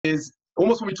is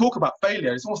almost when we talk about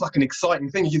failure, it's almost like an exciting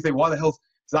thing. You think, why the hell's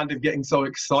Xander getting so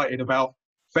excited about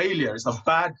failure? It's a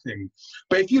bad thing.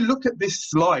 But if you look at this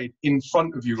slide in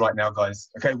front of you right now, guys,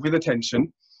 okay, with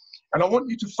attention, and I want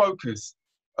you to focus.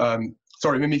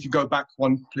 Sorry, Mimi, if you go back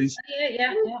one, please.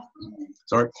 Yeah.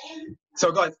 Sorry.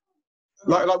 So, guys,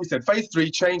 like we said, phase 3,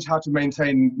 change how to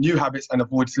maintain new habits and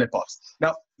avoid slip-ups.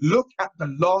 Now, look at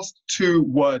the last 2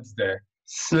 words there,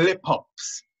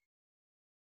 slip-ups.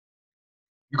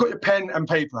 You've got your pen and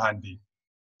paper handy.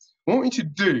 What I want you to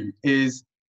do is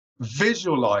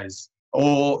visualize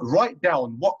or write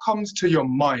down what comes to your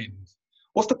mind.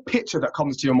 What's the picture that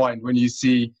comes to your mind when you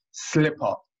see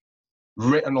slip-up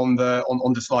written on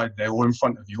the slide there or in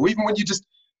front of you? Or even when you just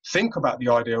think about the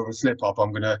idea of a slip-up,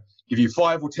 I'm going to give you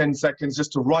 5 or 10 seconds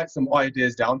just to write some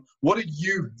ideas down. What are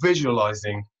you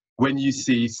visualizing when you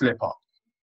see slip-up?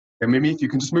 And Mimi, if you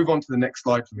can just move on to the next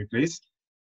slide for me, please.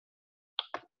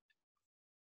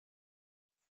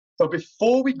 So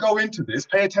before we go into this,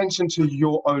 pay attention to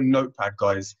your own notepad,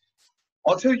 guys.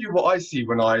 I'll tell you what I see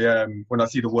when I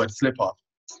see the word slip-up,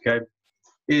 okay,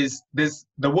 is there's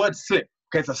the word slip.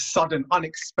 Okay, it's a sudden,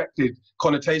 unexpected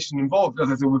connotation involved.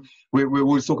 As we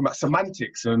were talking about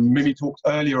semantics, and Mimi talked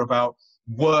earlier about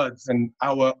words and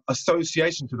our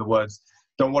association to the words.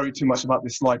 Don't worry too much about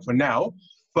this slide for now.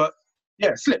 But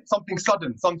yeah, slip, something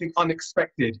sudden, something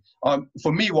unexpected.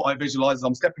 For me, what I visualize is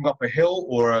I'm stepping up a hill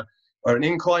or an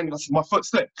incline, my foot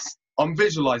slips. I'm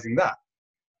visualizing that.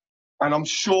 And I'm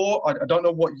sure, I don't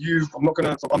know what I'm not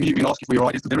going to unmute and ask you for your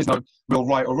ideas, because there is no real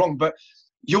right or wrong, but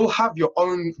you'll have your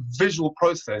own visual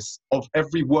process of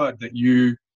every word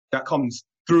that comes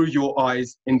through your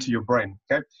eyes into your brain,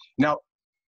 okay? Now,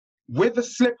 with the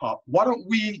slip up, what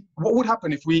would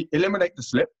happen if we eliminate the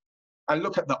slip and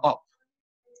look at the up?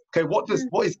 Okay, what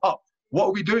is up? What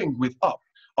are we doing with up?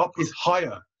 Up is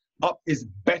higher, up is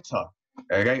better,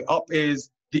 okay? Up is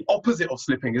the opposite of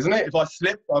slipping, isn't it? If I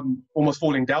slip, I'm almost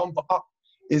falling down, but up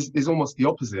is almost the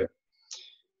opposite.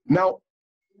 Now,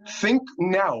 think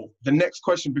now, the next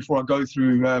question before I go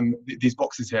through these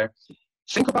boxes here,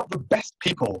 think about the best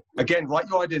people. Again, write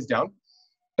your ideas down.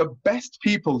 The best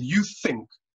people you think,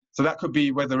 so that could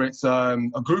be whether it's a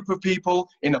group of people,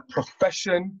 in a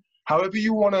profession, however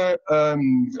you want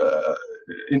to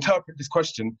interpret this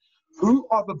question, who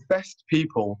are the best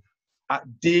people at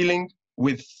dealing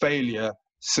with failure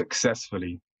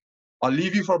successfully? I'll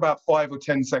leave you for about 5 or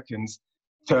 10 seconds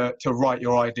to write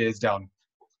your ideas down.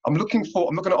 I'm not going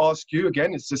to ask you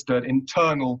again, it's just an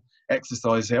internal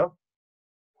exercise here.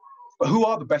 But who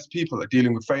are the best people at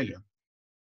dealing with failure?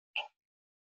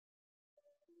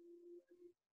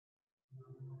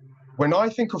 When I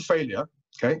think of failure,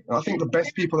 okay, I think the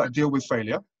best people that deal with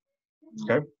failure,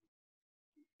 okay,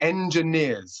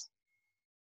 engineers.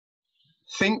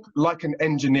 Think like an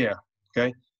engineer,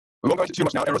 okay? We won't go into too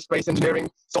much now. Aerospace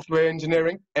engineering, software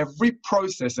engineering, every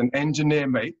process an engineer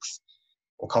makes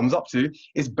or comes up to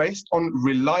is based on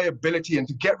reliability. And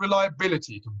to get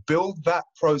reliability, to build that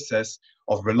process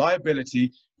of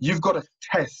reliability, you've got to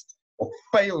test or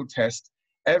fail test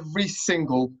every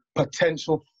single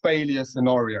potential failure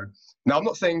scenario. Now, I'm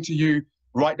not saying to you,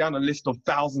 write down a list of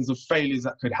thousands of failures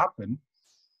that could happen,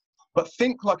 but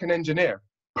think like an engineer.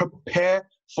 Prepare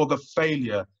for the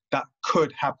failure that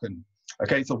could happen.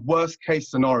 Okay, it's a worst case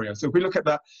scenario. So if we look at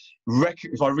that,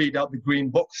 if I read out the green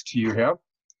box to you here,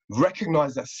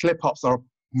 recognize that slip-ups are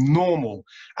normal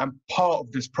and part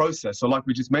of this process. So like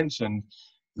we just mentioned,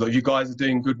 look, you guys are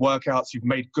doing good workouts, you've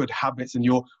made good habits, and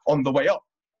you're on the way up.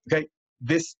 Okay,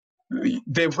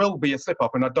 there will be a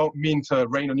slip-up, and I don't mean to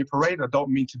rain on your parade, I don't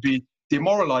mean to be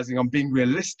demoralizing, I'm being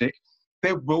realistic.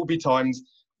 There will be times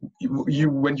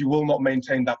when you will not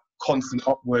maintain that constant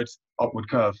upward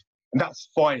curve, and that's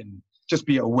fine. Just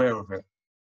be aware of it.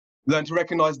 Learn to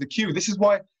recognize the cue. This is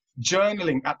why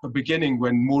journaling at the beginning,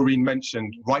 when Maureen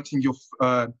mentioned writing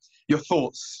your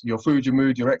thoughts, your food, your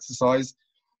mood, your exercise,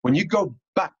 when you go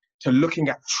back to looking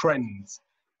at trends,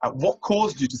 at what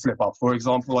caused you to slip up. For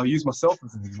example, I use myself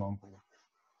as an example.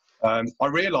 I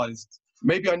realized,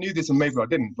 maybe I knew this and maybe I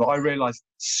didn't, but I realized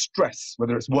stress,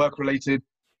 whether it's work-related,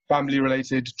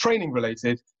 family-related,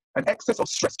 training-related, an excess of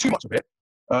stress, too much of it,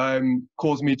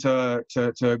 caused me to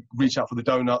reach out for the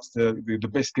donuts, the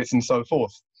biscuits, and so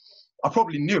forth. I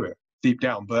probably knew it deep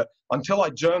down, but until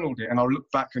I journaled it and I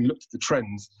looked back and looked at the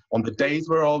trends on the days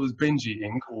where I was binge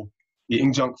eating or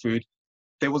eating junk food,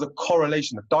 there was a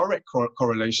correlation, a direct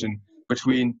correlation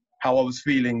between how I was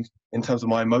feeling in terms of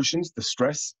my emotions, the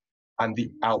stress, and the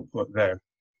output there.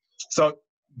 So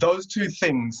those two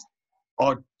things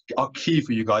are key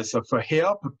for you guys. So for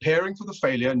here, preparing for the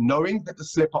failure, knowing that the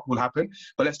slip up will happen,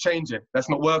 but let's change it. Let's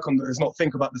not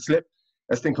think about the slip.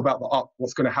 let's think about the up,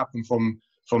 what's going to happen from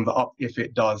the up if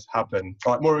it does happen.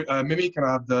 All right, Mimi, can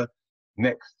I have the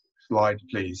next slide,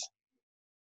 please?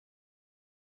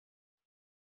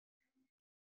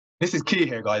 This is key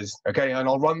here, guys, okay? And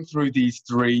I'll run through these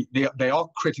three. They are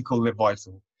critical, they're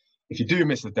vital. If you do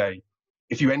miss a day,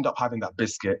 if you end up having that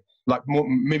biscuit, like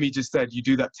Mimi just said, you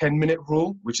do that 10-minute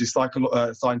rule, which is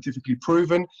scientifically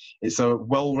proven. It's a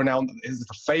well-renowned, it's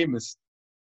a famous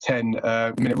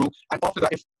 10-minute rule. And after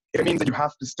that, if it means that you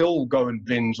have to still go and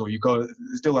binge, or you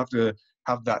still have to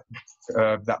have that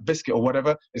biscuit or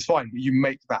whatever, it's fine. You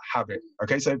make that habit,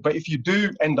 okay? So, but if you do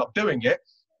end up doing it,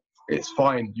 it's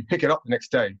fine. You pick it up the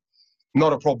next day.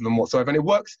 Not a problem whatsoever. And it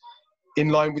works in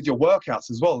line with your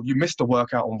workouts as well. You missed a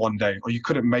workout on one day, or you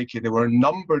couldn't make it. There were a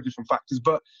number of different factors,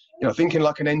 but thinking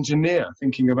like an engineer,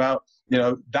 thinking about,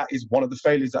 that is one of the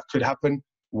failures that could happen.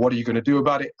 What are you going to do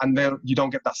about it? And then you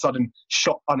don't get that sudden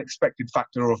shock, unexpected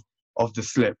factor of the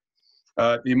slip.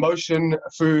 The emotion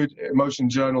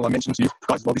journal I mentioned to you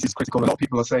guys, well, this is critical. A lot of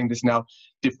people are saying this now.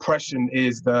 Depression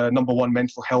is the #1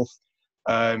 mental health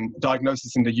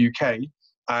diagnosis in the UK.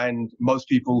 And most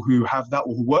people who have that,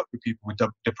 or who work with people with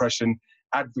depression,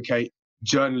 advocate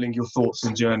journaling your thoughts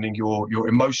and journaling your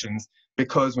emotions,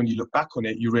 because when you look back on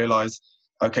it, you realize,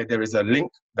 okay, there is a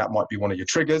link. That might be one of your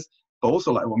triggers. But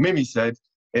also, like what Mimi said,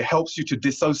 it helps you to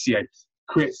dissociate,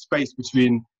 create space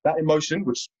between that emotion,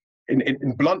 which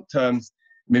in blunt terms,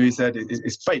 Mimi said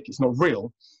is fake, it's not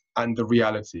real, and the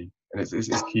reality. And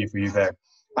it's key for you there.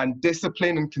 And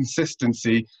discipline and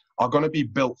consistency are going to be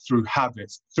built through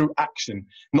habits, through action,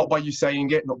 not by you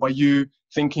saying it, not by you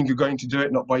thinking you're going to do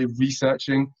it, not by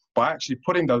researching, by actually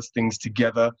putting those things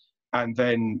together and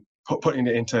then putting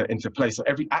it into place. So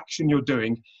every action you're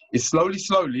doing is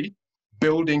slowly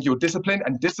building your discipline,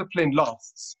 and discipline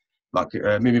lasts. Like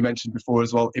Mimi mentioned before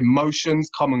as well, emotions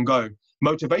come and go.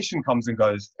 Motivation comes and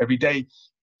goes every day.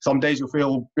 Some days you'll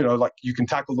feel, like you can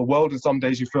tackle the world, and some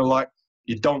days you feel like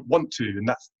you don't want to, and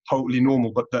that's totally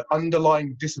normal. But the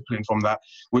underlying discipline from that,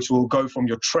 which will go from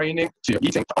your training to your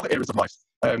eating to other areas of life,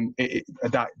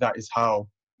 that is how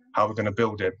we're going to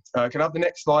build it. Can I have the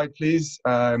next slide, please,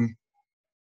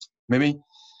 Mimi?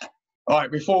 All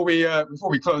right, before we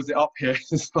close it up here,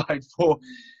 slide 4,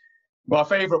 my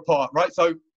favorite part, right?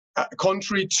 So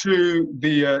contrary to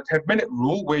the 10-minute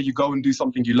rule, where you go and do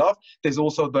something you love, there's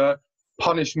also the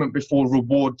punishment before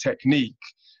reward technique.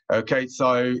 Okay,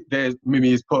 so there's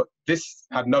Mimi has put, this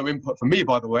had no input from me,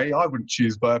 by the way. I wouldn't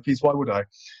choose burpees, why would I?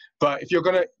 But if you're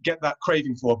going to get that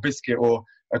craving for a biscuit or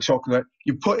a chocolate,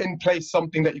 you put in place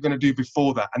something that you're going to do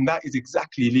before that. And that is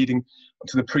exactly leading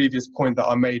to the previous point that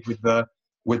I made with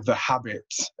the habit.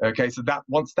 Okay, so that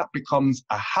once that becomes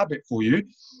a habit for you,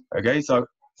 okay, so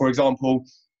for example,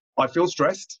 I feel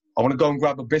stressed, I want to go and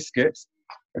grab a biscuit.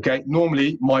 Okay,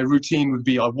 normally my routine would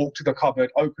be I walk to the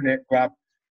cupboard, open it, grab,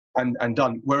 and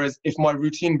done. Whereas if my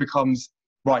routine becomes,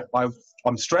 right,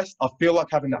 I'm stressed, I feel like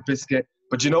having that biscuit,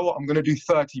 but you know what, I'm going to do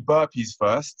 30 burpees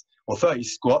first, or 30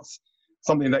 squats,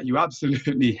 something that you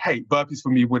absolutely hate. Burpees for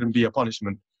me wouldn't be a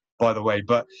punishment, by the way.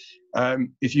 But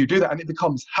if you do that and it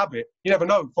becomes habit, you never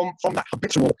know, from that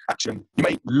habitual action, you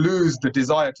may lose the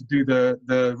desire to do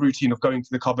the routine of going to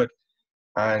the cupboard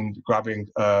and grabbing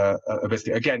a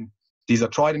biscuit. Again, these are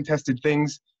tried and tested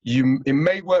things. It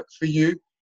may work for you,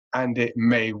 and it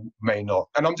may not.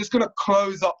 And I'm just going to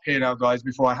close up here now, guys,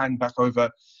 before I hand back over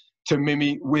to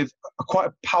Mimi with quite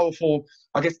a powerful,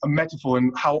 I guess, a metaphor,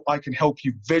 and how I can help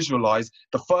you visualize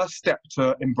the first step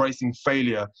to embracing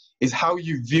failure is how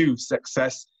you view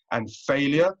success and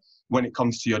failure when it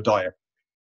comes to your diet.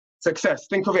 Success,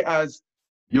 think of it as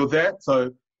you're there.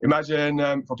 So imagine,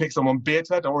 if I pick someone,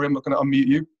 Beata, don't worry, I'm not going to unmute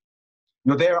you.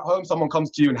 You're there at home, someone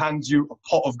comes to you and hands you a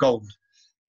pot of gold.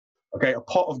 Okay, a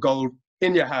pot of gold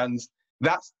in your hands.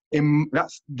 That's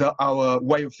our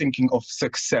way of thinking of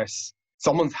success.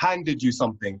 Someone's handed you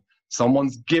something.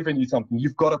 Someone's given you something.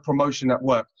 You've got a promotion at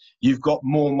work. You've got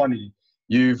more money.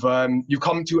 You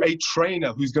come to a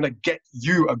trainer who's going to get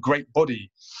you a great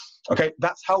body. Okay,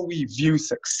 that's how we view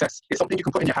success. It's something you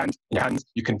can put in your hands.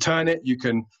 You can turn it. You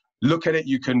can look at it.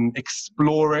 You can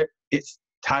explore it. It's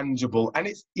tangible and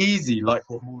it's easy, like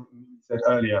what we said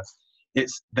earlier.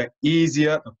 It's the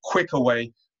easier, the quicker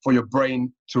way for your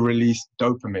brain to release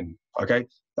dopamine. Okay,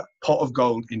 that pot of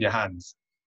gold in your hands.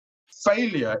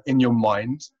 Failure in your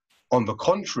mind, on the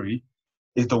contrary,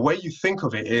 is the way you think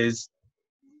of it is,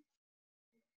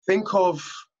 think of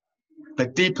the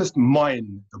deepest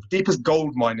mine, the deepest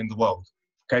gold mine in the world.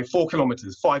 Okay, 4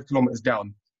 kilometers, 5 kilometers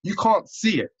down. You can't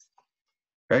see it.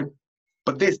 Okay,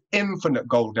 but there's infinite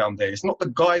gold down there. It's not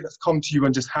the guy that's come to you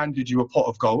and just handed you a pot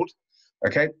of gold.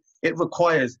 Okay, it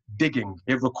requires digging.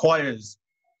 It requires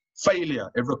failure.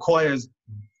 It requires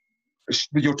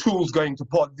your tools going to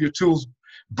pot, your tools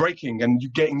breaking and you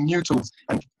getting new tools.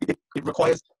 And it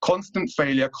requires constant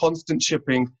failure, constant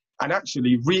chipping, and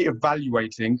actually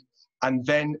re-evaluating and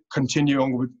then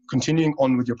continuing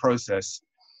on with your process.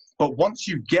 But once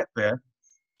you get there,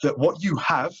 that what you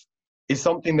have is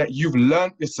something that you've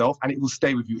learned yourself and it will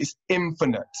stay with you. It's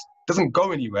infinite, it doesn't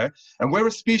go anywhere. And we're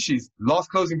a species, last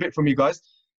closing bit from you guys,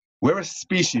 we're a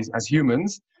species as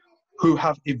humans who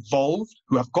have evolved,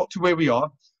 who have got to where we are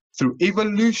through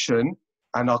evolution,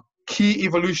 and our key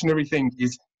evolutionary thing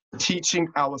is teaching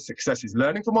our successes,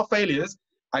 learning from our failures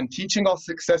and teaching our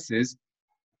successes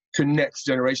to next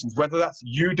generations, whether that's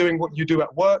you doing what you do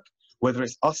at work, whether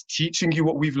it's us teaching you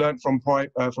what we've learned from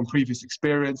previous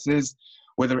experiences,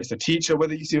 whether it's a teacher,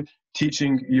 whether you're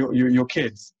teaching your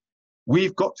kids.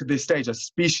 We've got to this stage as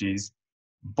species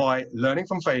by learning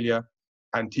from failure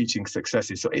and teaching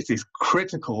successes. So it is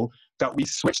critical that we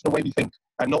switch the way we think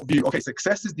and not view, okay,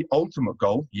 success is the ultimate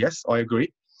goal. Yes, I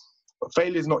agree. But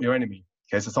failure is not your enemy.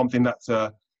 Okay, so something that's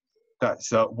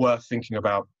worth thinking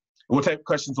about. We'll take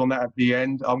questions on that at the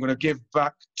end. I'm going to give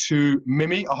back to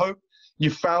Mimi. I hope you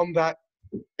found that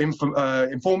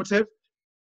informative,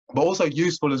 but also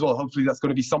useful as well. Hopefully that's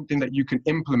going to be something that you can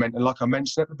implement. And like I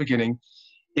mentioned at the beginning,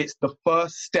 it's the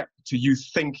first step to you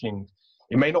thinking.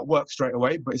 It may not work straight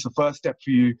away, but it's the first step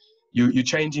for you. You're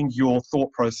changing your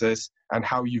thought process and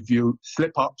how you view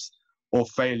slip-ups or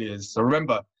failures. So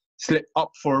remember, slip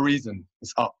up for a reason.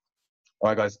 It's up. All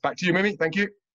right, guys. Back to you, Mimi. Thank you.